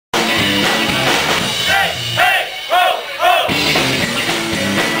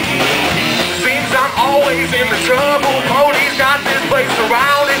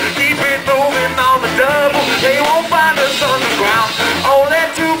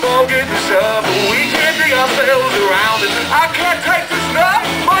won't get the shovel. We can't dig ourselves around it. I can't take this no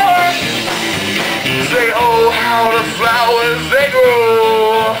more. Say, oh, how the flowers they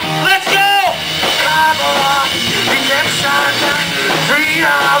grow. Let's go! Come on, we can't shine that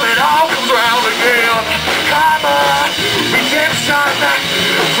freedom. It all comes round again. Come on, we can't shine that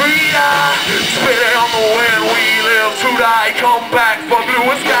freedom. Spit it on the wind. We live to die. Come back for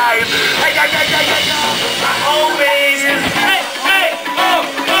bluer skies. Hey, hey, hey, hey, hey, hey. My homies. Hey, hey, oh,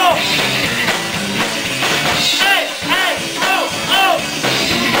 oh. Hey, hey, oh, oh.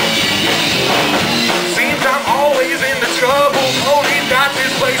 Seems I'm always in the trouble. Police got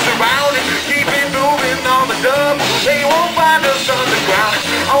this place surrounded. Keep it moving on the double. They won't find us underground.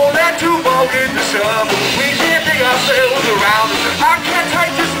 On that two-ball get the shovel. We can't dig ourselves around it. I can't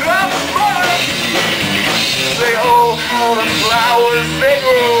take this no more. Say, oh, how the flowers they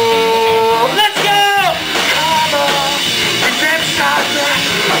grow. Let's go! Come on, redemption,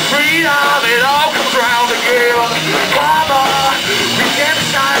 freedom, it all comes round again. Come on,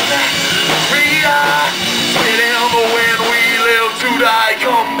 redemption, freedom, spit in the wind, we live to die.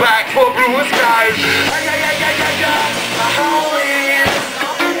 Come back for bluer skies. Ay, ay, ay, ay, ay, ay, my homies.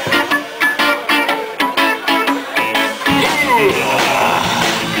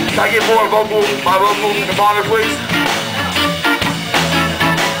 Can I get more my vocal in the monitor, please?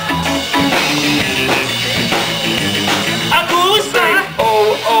 I'm cool as that.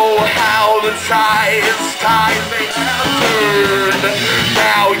 Oh, oh, how the tides they have turned.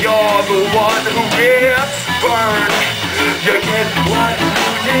 Now you're the one who gets burned. You get what you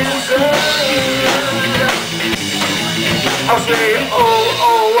deserve. I'll say, oh,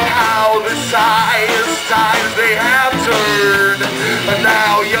 oh, how the tides they have turned. And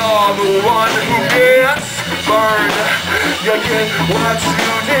now you're the one who gets burned. You get what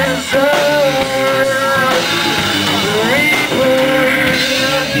you deserve. Reaper.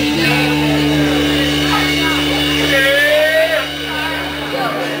 Yeah.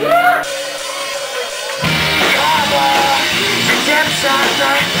 Come on, redemption,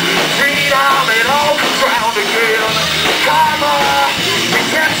 freedom, it all comes round again. Come on,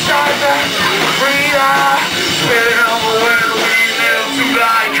 redemption.